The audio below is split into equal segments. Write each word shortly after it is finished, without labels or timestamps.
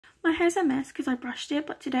My hair's a mess because I brushed it,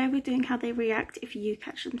 but today we're doing how they react if you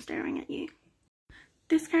catch them staring at you.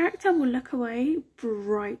 This character will look away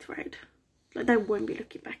bright red. Like they won't be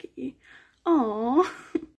looking back at you. Aww.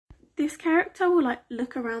 This character will like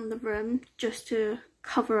look around the room just to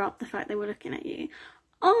cover up the fact they were looking at you.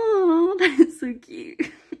 Oh, that's so cute.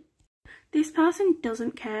 This person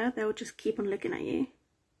doesn't care, they'll just keep on looking at you.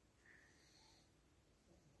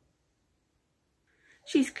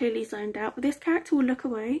 She's clearly zoned out, but this character will look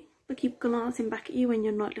away but keep glancing back at you when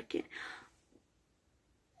you're not looking.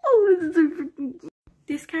 Oh, this is so freaking cute.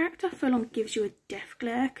 This character full on gives you a death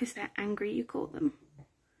glare because they're angry you caught them.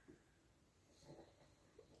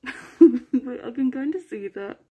 Wait, I can kind of see that.